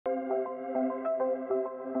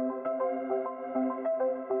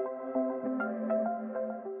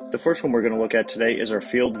The first one we're going to look at today is our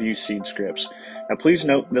FieldView seed scripts. Now please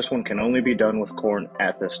note this one can only be done with corn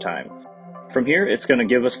at this time. From here, it's going to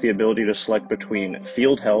give us the ability to select between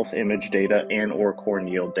field health image data and or corn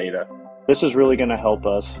yield data. This is really going to help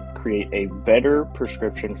us create a better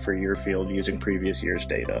prescription for your field using previous year's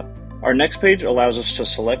data. Our next page allows us to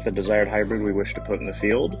select the desired hybrid we wish to put in the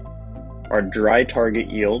field, our dry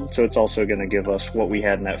target yield, so it's also going to give us what we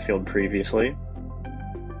had in that field previously,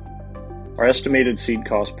 our estimated seed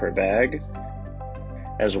cost per bag,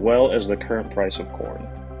 as well as the current price of corn.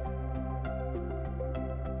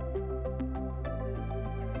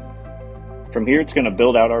 From here, it's going to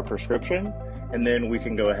build out our prescription, and then we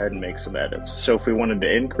can go ahead and make some edits. So if we wanted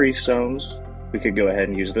to increase zones, we could go ahead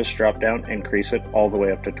and use this drop down, increase it all the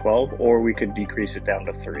way up to 12, or we could decrease it down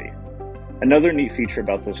to 3. Another neat feature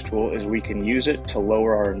about this tool is we can use it to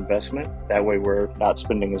lower our investment. That way we're not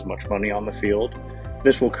spending as much money on the field.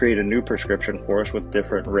 This will create a new prescription for us with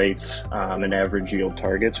different rates and average yield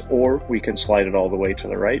targets, or we can slide it all the way to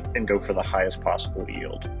the right and go for the highest possible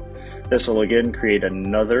yield. This will again create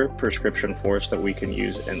another prescription for us that we can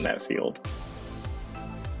use in that field.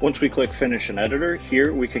 Once we click Finish in Editor,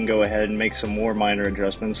 here we can go ahead and make some more minor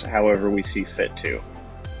adjustments however we see fit to.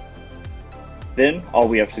 Then all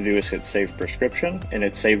we have to do is hit Save Prescription and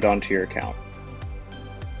it's saved onto your account.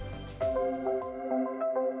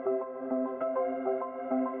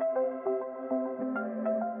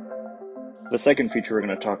 The second feature we're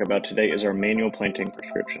going to talk about today is our manual planting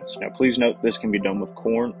prescriptions. Now please note this can be done with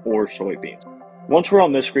corn or soybeans. Once we're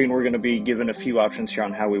on this screen, we're going to be given a few options here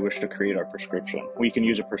on how we wish to create our prescription. We can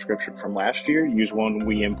use a prescription from last year, use one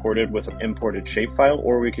we imported with an imported shapefile,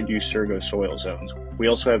 or we could use Surgo soil zones. We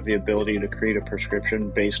also have the ability to create a prescription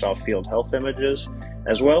based off field health images,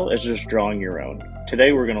 as well as just drawing your own.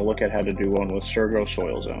 Today we're going to look at how to do one with Surgo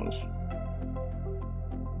soil zones.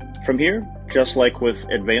 From here, just like with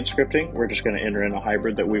advanced scripting, we're just going to enter in a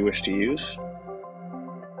hybrid that we wish to use.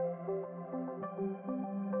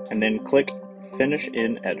 And then click Finish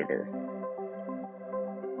in Editor.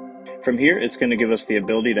 From here, it's going to give us the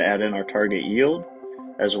ability to add in our target yield,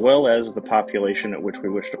 as well as the population at which we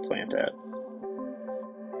wish to plant at.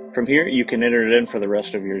 From here, you can enter it in for the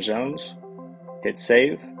rest of your zones, hit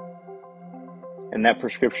Save, and that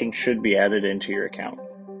prescription should be added into your account.